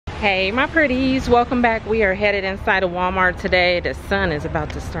Hey my pretties, welcome back. We are headed inside of Walmart today. The sun is about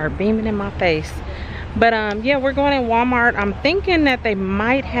to start beaming in my face, but yeah, we're going in Walmart. I'm thinking that they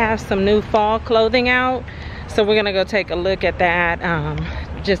might have some new fall clothing out, so we're gonna go take a look at that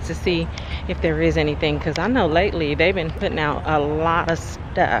just to see if there is anything, because I know lately they've been putting out a lot of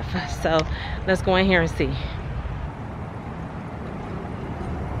stuff. So let's go in here and see.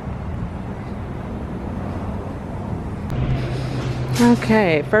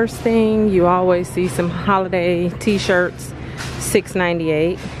 Okay, first thing, you always see some holiday t-shirts,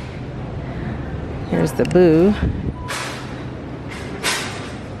 $6.98. Here's the Boo,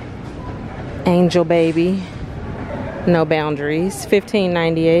 Angel Baby, No Boundaries,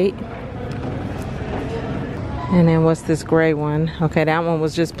 $15.98. And then what's this gray one? Okay, that one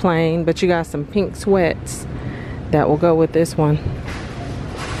was just plain, but you got some pink sweats that will go with this one.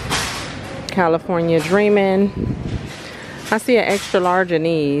 California Dreamin'. I see an extra large in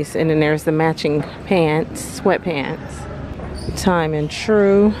these, and then there's the matching pants, sweatpants. Time and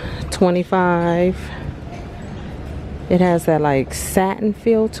True, $25. It has that like satin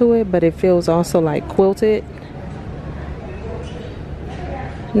feel to it, but it feels also like quilted.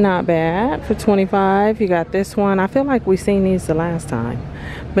 Not bad for $25. You got this one. I feel like we seen these the last time,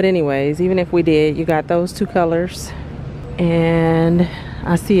 but anyways, even if we did, you got those two colors. And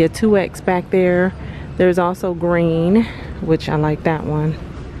I see a 2X back there. There's also green, which I like that one,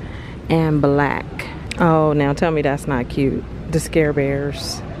 and black. Oh, now tell me that's not cute. The Scare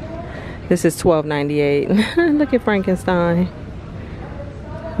Bears. This is $12.98. Look at Frankenstein.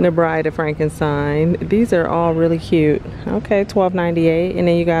 The Bride of Frankenstein. These are all really cute. Okay, $12.98. And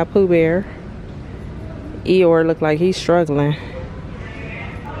then you got Pooh Bear. Eeyore look like he's struggling.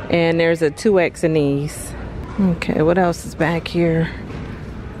 And there's a 2X in these. Okay, what else is back here?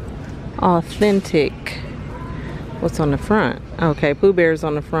 Authentic. What's on the front? Okay, Pooh Bear's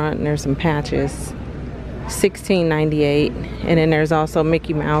on the front, and there's some patches. $16.98. And then there's also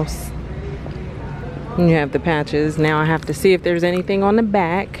Mickey Mouse. And you have the patches. Now I have to see if there's anything on the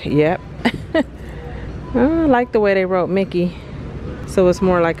back. Yep. Oh, I like the way they wrote Mickey. So it's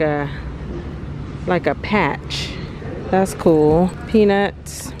more like a patch. That's cool.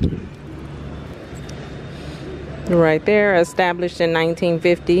 Peanuts. Right there, established in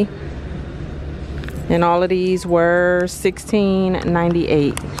 1950. And all of these were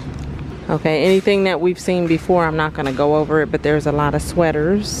 $16.98. Okay, anything that we've seen before, I'm not gonna go over it, but there's a lot of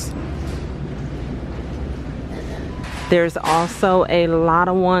sweaters. There's also a lot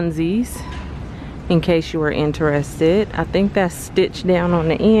of onesies, in case you were interested. I think that's stitched down on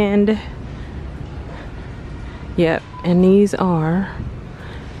the end. Yep, and these are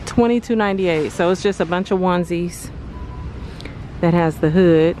 $22.98. So it's just a bunch of onesies that has the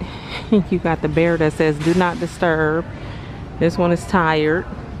hood. You got the bear that says do not disturb. This one is tired.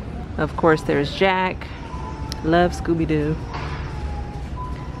 Of course, there's Jack. Love Scooby-Doo.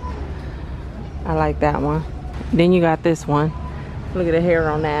 I like that one. Then you got this one. Look at the hair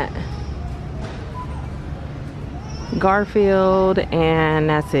on that. Garfield, and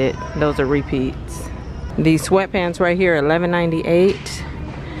that's it. Those are repeats. These sweatpants right here, $11.98.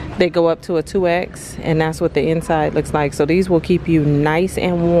 They go up to a 2X, and that's what the inside looks like. So these will keep you nice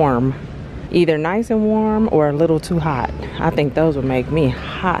and warm. Either nice and warm or a little too hot. I think those would make me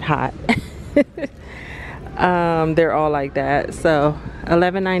hot. They're all like that. So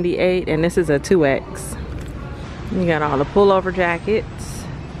 $11.98, and this is a 2X. You got all the pullover jackets.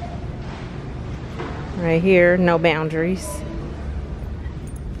 Right here, No Boundaries.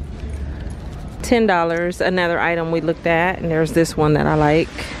 $10, another item we looked at, and there's this one that I like.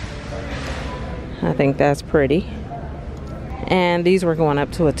 I think that's pretty. And these were going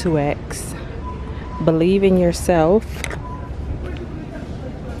up to a 2X. Believe in Yourself.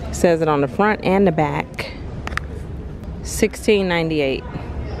 Says it on the front and the back. $16.98.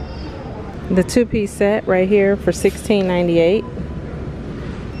 The two-piece set right here for $16.98.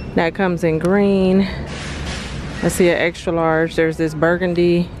 That comes in green. I see an extra large. There's this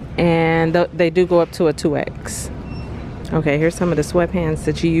burgundy, and they do go up to a 2X. Okay, here's some of the sweatpants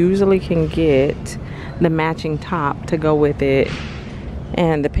that you usually can get the matching top to go with it.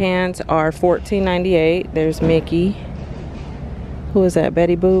 And the pants are $14.98. There's Mickey. Who is that?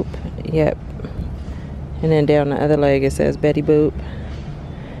 Betty Boop? Yep. And then down the other leg it says Betty Boop.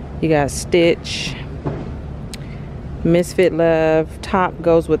 You got Stitch. Misfit Love. Top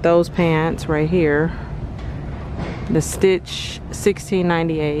goes with those pants right here. The Stitch,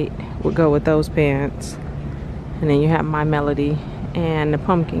 $16.98 would go with those pants. And then you have My Melody and the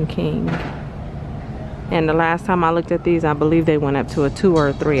Pumpkin King. And the last time I looked at these, I believe they went up to a 2 or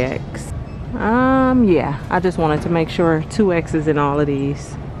a 3X. Yeah, I just wanted to make sure 2X's in all of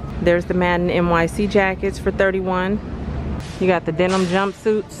these. There's the Madden NYC jackets for $31. You got the denim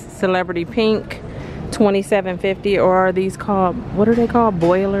jumpsuits, Celebrity Pink, $27.50. Or are these called, what are they called?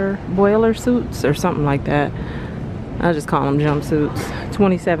 Boiler suits or something like that. I'll just call them jumpsuits.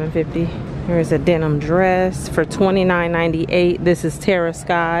 $27.50. Here's a denim dress for $29.98. This is Terra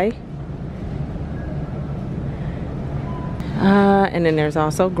Sky. And then there's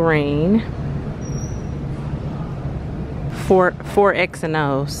also green. 4 X and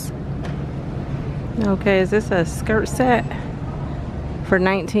O's. Okay, is this a skirt set for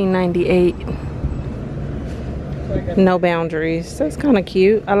 $19.98? No boundaries. That's kind of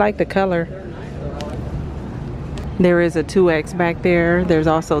cute. I like the color. There is a 2X back there. There's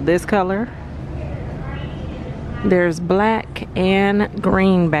also this color. There's black and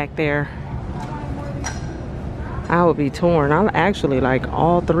green back there. I would be torn. I actually like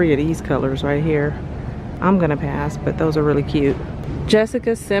all 3 of these colors right here. I'm gonna pass, but those are really cute.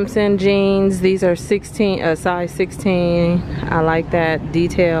 Jessica Simpson jeans. These are size 16. I like that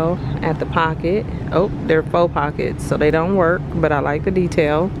detail at the pocket. Oh, they're faux pockets, so they don't work, but I like the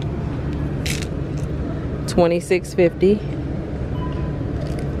detail. $26.50.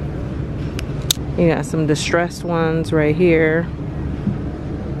 You got some distressed ones right here.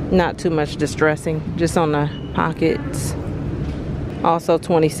 Not too much distressing, just on the pockets. Also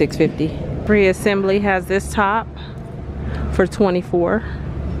 $26.50. Free Assembly has this top for $24.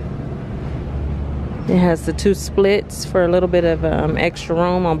 It has the 2 splits for a little bit of extra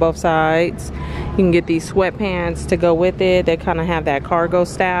room on both sides. You can get these sweatpants to go with it. They kind of have that cargo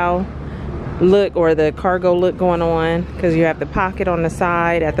style look, or the cargo look going on, because you have the pocket on the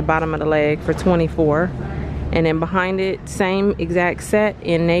side at the bottom of the leg for $24. And then behind it, same exact set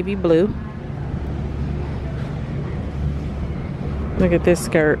in navy blue. Look at this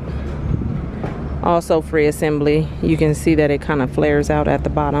skirt. Also Free Assembly. You can see that it kind of flares out at the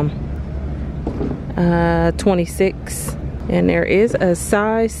bottom. $26. And there is a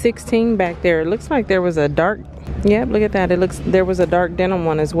size 16 back there. It looks like there was a dark, yep, look at that. It looks, there was a dark denim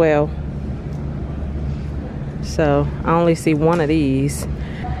one as well. So I only see one of these.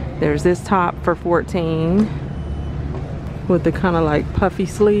 There's this top for $14 with the kind of like puffy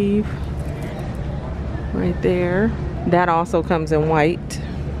sleeve right there. That also comes in white.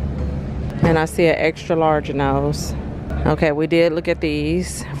 And I see an extra large in those. Okay, we did look at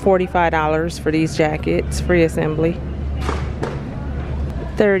these. $45 for these jackets, Free Assembly.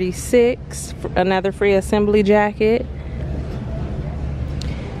 $36 for another Free Assembly jacket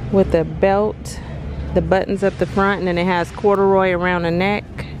with the belt, the buttons up the front, and then it has corduroy around the neck.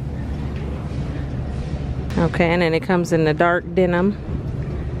 Okay, and then it comes in the dark denim.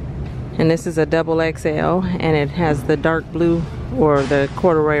 And this is a double XL, and it has the dark blue or the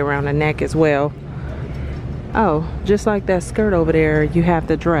corduroy around the neck as well. Oh, just like that skirt over there, you have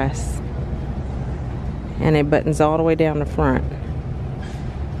the dress. And it buttons all the way down the front.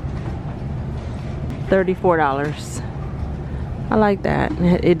 $34. I like that.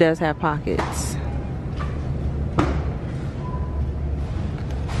 It does have pockets.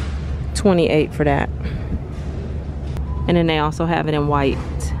 $28 for that. And then they also have it in white.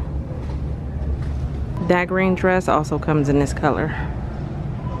 That green dress also comes in this color.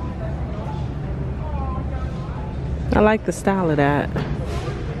 I like the style of that.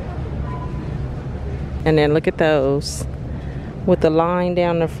 And then look at those with the line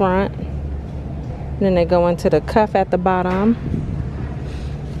down the front. Then they go into the cuff at the bottom.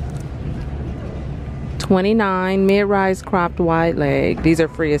 $29, mid-rise cropped wide leg. These are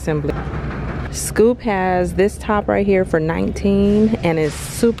Free Assembly. Scoop has this top right here for $19, and it's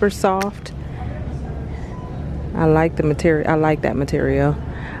super soft. I like the material. I like that material.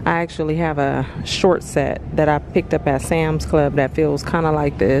 I actually have a short set that I picked up at Sam's Club that feels kind of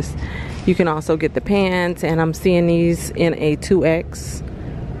like this. You can also get the pants, and I'm seeing these in a 2X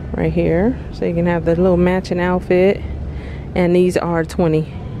right here, so you can have the little matching outfit. And these are $20.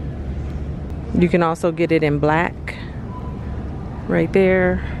 You can also get it in black right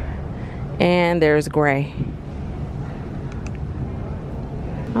there, and there's gray.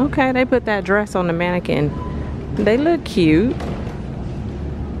 Okay, they put that dress on the mannequin. They look cute.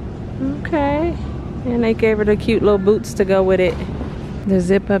 Okay, and they gave her the cute little boots to go with it. The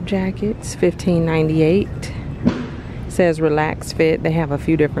zip-up jackets, $15.98. Says relaxed fit. They have a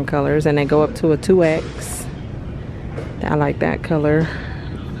few different colors, and they go up to a 2X. I like that color,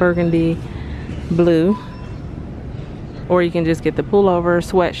 burgundy blue. Or you can just get the pullover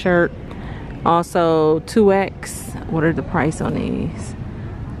sweatshirt. Also 2X. What are the price on these?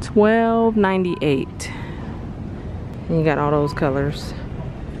 $12.98. And you got all those colors.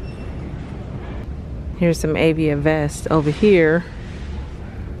 Here's some Avia vest over here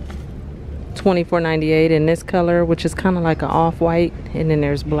 $24.98 in this color, which is kind of like an off-white, and then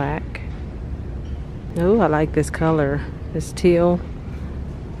there's black. Oh, I like this color. This teal.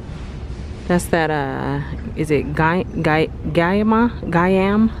 That's that, is it Gayam?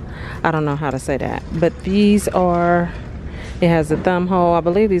 I don't know how to say that. But these are, it has a thumb hole. I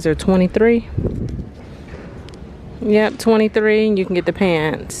believe these are 23. Yep, 23, and you can get the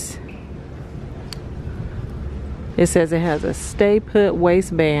pants. It says it has a stay put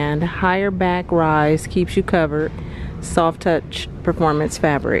waistband, higher back rise, keeps you covered, soft touch performance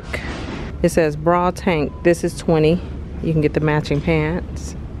fabric. It says bra tank, this is 20. You can get the matching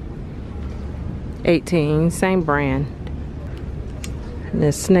pants. 18, same brand. And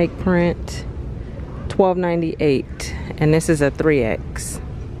this snake print, $12.98, and this is a 3X.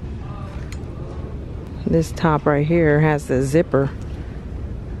 This top right here has the zipper,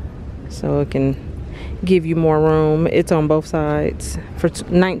 so it can give you more room. It's on both sides for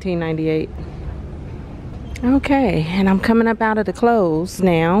 $19.98. Okay, and I'm coming up out of the clothes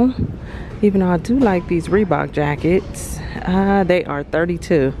now, even though I do like these Reebok jackets. They are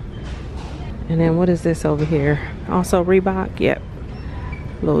 $32. And then what is this over here? Also Reebok? Yep.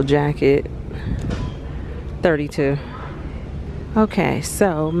 Little jacket, $32. Okay,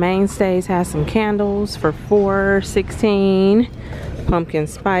 so Mainstays has some candles for $4.16. Pumpkin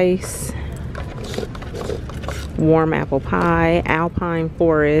spice, warm apple pie, alpine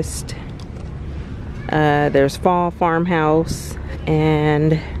forest. There's fall farmhouse,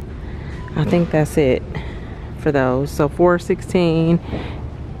 and I think that's it for those. So $4.16,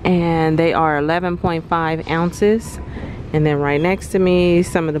 and they are 11.5 ounces. And then right next to me,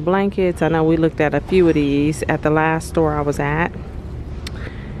 some of the blankets. I know we looked at a few of these at the last store I was at.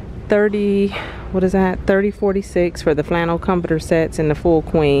 30.46 for the flannel comforter sets and the full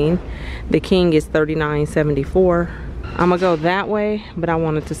queen. The king is $39.74. I'm gonna go that way, but I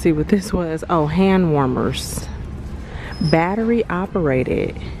wanted to see what this was. Oh, hand warmers, battery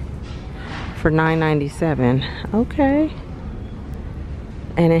operated, for $9.97. Okay.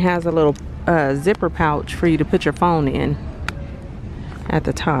 And it has a little zipper pouch for you to put your phone in at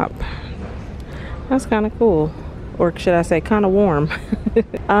the top. That's kind of cool, or should I say kind of warm.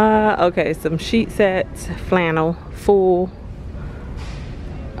 Okay, some sheet sets, flannel, full.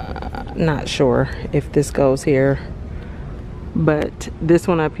 Not sure if this goes here, but this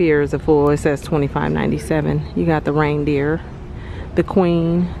one up here is a full. It says $25.97. You got the reindeer. The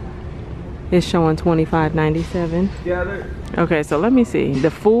queen is showing $25.97. Okay, so let me see.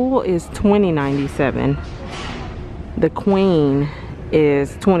 The full is $20.97. The queen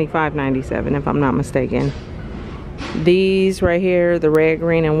is $25.97 if I'm not mistaken. These right here, the red,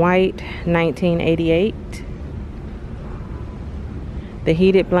 green, and white, $19.88. The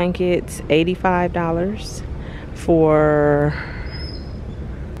heated blankets, $85 for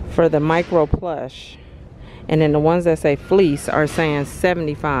the micro plush. And then the ones that say fleece are saying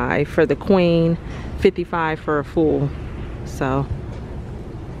 $75 for the queen, $55 for a full. So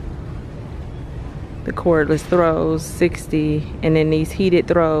the cordless throws, $60, and then these heated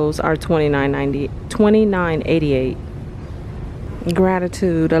throws are $29.88.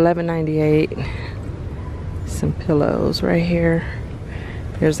 Gratitude, $11.98. Some pillows right here.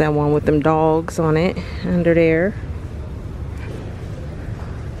 There's that one with them dogs on it under there.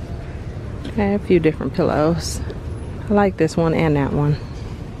 Okay, a few different pillows. I like this one and that one.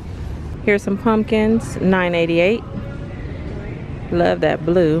 Here's some pumpkins, $9.88. Love that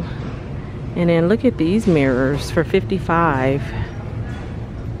blue. And then look at these mirrors for $55.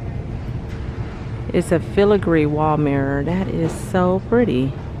 It's a filigree wall mirror. That is so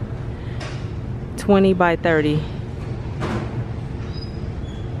pretty. 20 by 30.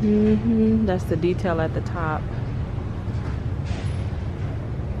 That's the detail at the top.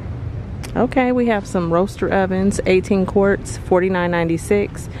 Okay, we have some roaster ovens, 18 quarts,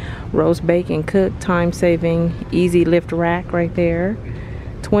 $49.96. Roast, bake, and cook, time saving, easy lift rack right there.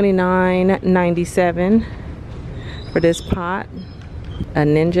 $29.97 for this pot. A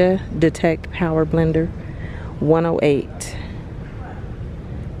Ninja Detect Power Blender, $108.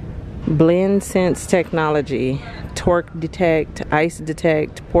 Blend Sense Technology, torque detect, ice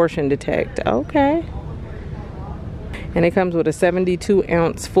detect, portion detect. Okay. And it comes with a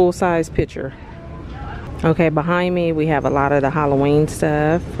 72-ounce full-size pitcher. Okay, behind me we have a lot of the Halloween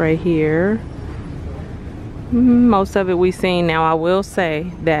stuff right here. Most of it we've seen. Now I will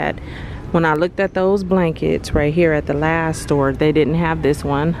say that when I looked at those blankets right here at the last store, they didn't have this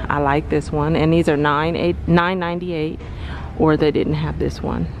one. I like this one, and these are $9.98, or they didn't have this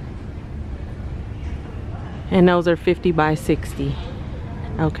one. And those are 50 by 60.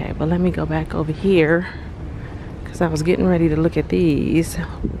 Okay, but let me go back over here, because I was getting ready to look at these.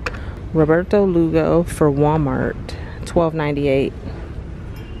 Roberto Lugo for Walmart, $12.98.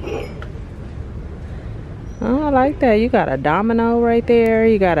 Oh, I like that. You got a domino right there.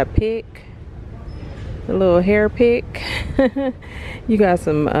 You got a pick, a little hair pick. You got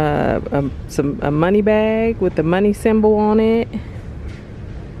some a money bag with the money symbol on it.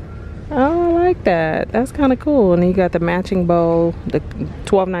 Oh, I like that. That's kind of cool. And then you got the matching bowl, the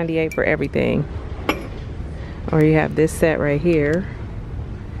 $12.98 for everything. Or you have this set right here.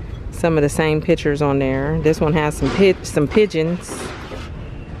 Some of the same pictures on there. This one has some pigeons.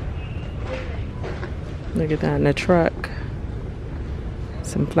 Look at that in the truck.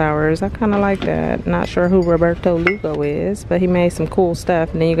 Some flowers. I kind of like that. Not sure who Roberto Lugo is, but he made some cool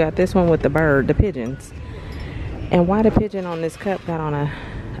stuff. And then you got this one with the bird, the pigeons. And why the pigeon on this cup got on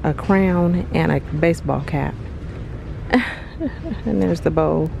a crown and a baseball cap? And there's the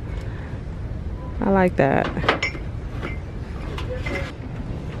bowl. I like that.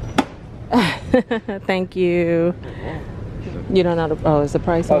 Thank you. You don't know the, oh, is the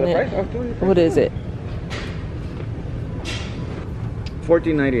price on it? What is it?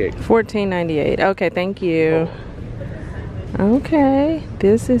 $14.98. $14.98. Okay, thank you. Okay,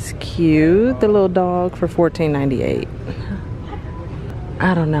 this is cute. The little dog for $14.98.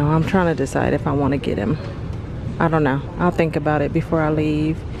 I don't know. I'm trying to decide if I want to get him. I don't know. I'll think about it before I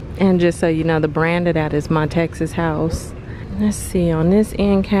leave. And just so you know, the brand of that is My Texas House. Let's see, on this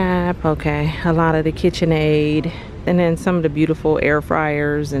end cap, okay, a lot of the KitchenAid, and then some of the beautiful air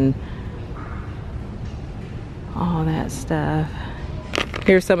fryers and all that stuff.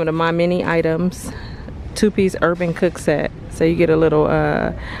 Here's some of the My Mini items. 2-piece urban cook set. So you get a little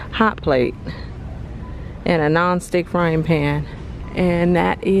hot plate and a non-stick frying pan. And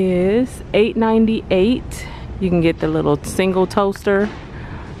that is $8.98. You can get the little single toaster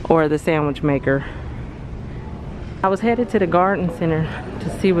or the sandwich maker. I was headed to the garden center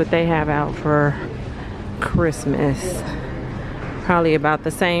to see what they have out for Christmas. Probably about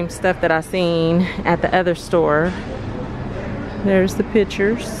the same stuff that I seen at the other store. There's the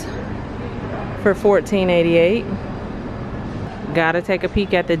pictures for $14.88. Gotta take a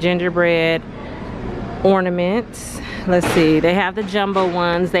peek at the gingerbread ornaments. Let's see, they have the jumbo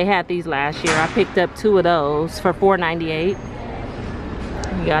ones. They had these last year. I picked up 2 of those for $4.98.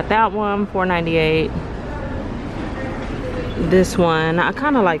 You got that one, $4.98. This one, I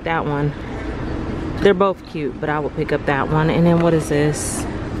kind of like that one. They're both cute, but I will pick up that one. And then what is this?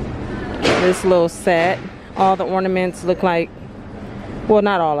 This little set. All the ornaments look like, well,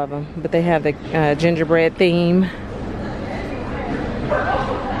 not all of them, but they have the gingerbread theme.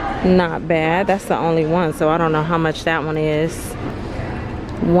 Not bad. That's the only one, so I don't know how much that one is.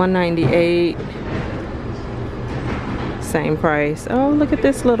 $1.98. Same price. Oh, look at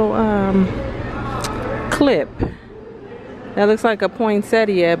this little clip. That looks like a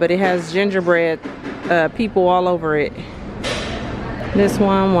poinsettia, but it has gingerbread people all over it. This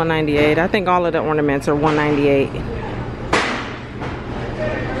one, $1.98. I think all of the ornaments are $1.98.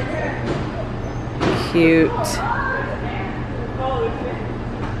 Cute.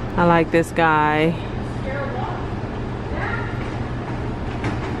 I like this guy.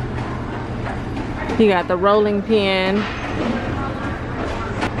 You got the rolling pin,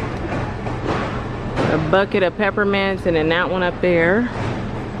 a bucket of peppermints, and then that one up there.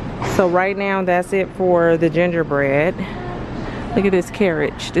 So right now that's it for the gingerbread. Look at this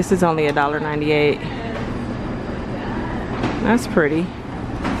carriage. This is only $1.98. That's pretty.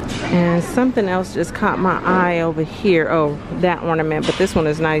 And something else just caught my eye over here. Oh, that ornament, but this one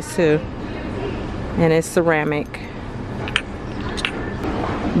is nice too. And it's ceramic.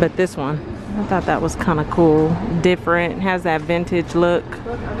 But this one, I thought that was kind of cool. Different, has that vintage look.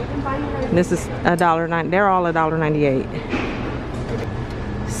 This is $1.09. They're all $1.98.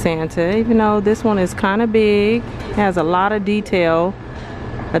 Santa, even though this one is kind of big, has a lot of detail.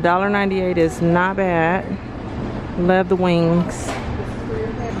 $1.98 is not bad. Love the wings.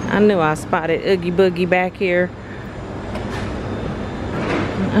 I knew I spotted Oogie Boogie back here.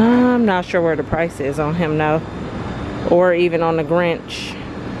 I'm not sure where the price is on him though, or even on the Grinch.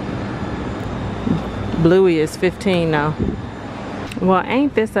 Bluey is $15 now. Well,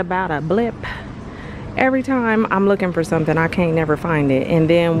 ain't this about a blip? Every time I'm looking for something, I can't never find it. And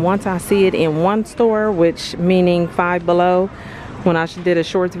then once I see it in one store, which meaning Five Below, when I did a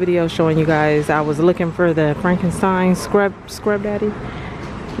shorts video showing you guys, I was looking for the Frankenstein Scrub Daddy.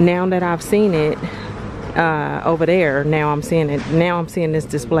 Now that I've seen it over there, now I'm seeing it. Now I'm seeing this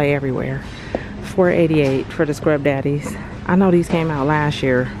display everywhere. $4.88 for the Scrub Daddies. I know these came out last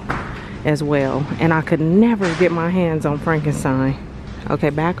year as well, and I could never get my hands on Frankenstein. Okay,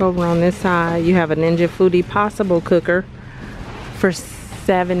 back over on this side, you have a Ninja Foodie Possible Cooker for $7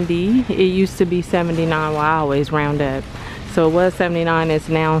 70. It used to be 79. Well, I always round up. So it was 79, it's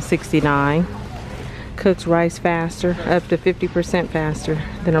now 69. Cooks rice faster, up to 50% faster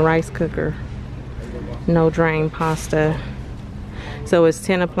than a rice cooker. No drain pasta. So it's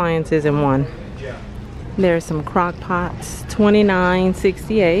 10 appliances in one. There's some crock pots,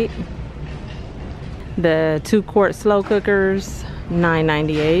 $29.68. The 2-quart slow cookers,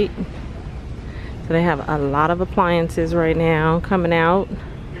 $9.98. So they have a lot of appliances right now coming out.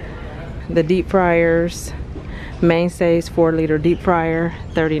 The deep fryers, Mainstays 4-liter deep fryer,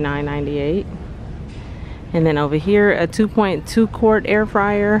 $39.98. And then over here, a 2.2-quart air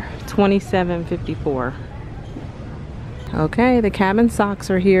fryer, $27.54. Okay, the cabin socks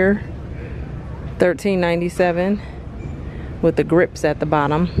are here, $13.97 with the grips at the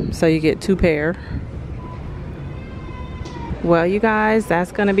bottom, so you get 2 pair. Well, you guys,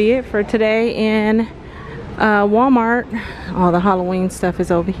 that's gonna be it for today in Walmart. All the Halloween stuff is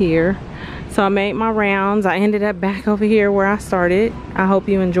over here. So I made my rounds. I ended up back over here where I started. I hope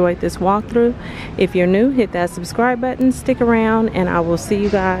you enjoyed this walkthrough. If you're new, hit that subscribe button, stick around, and I will see you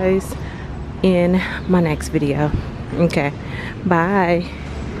guys in my next video. Okay, bye.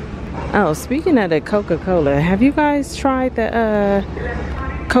 Oh, speaking of the Coca-Cola, have you guys tried the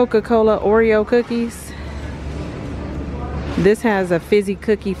Coca-Cola Oreo cookies? This has a fizzy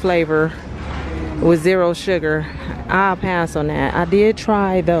cookie flavor with 0 sugar. I'll pass on that. I did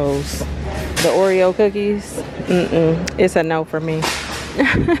try those. The Oreo cookies, it's a no for me.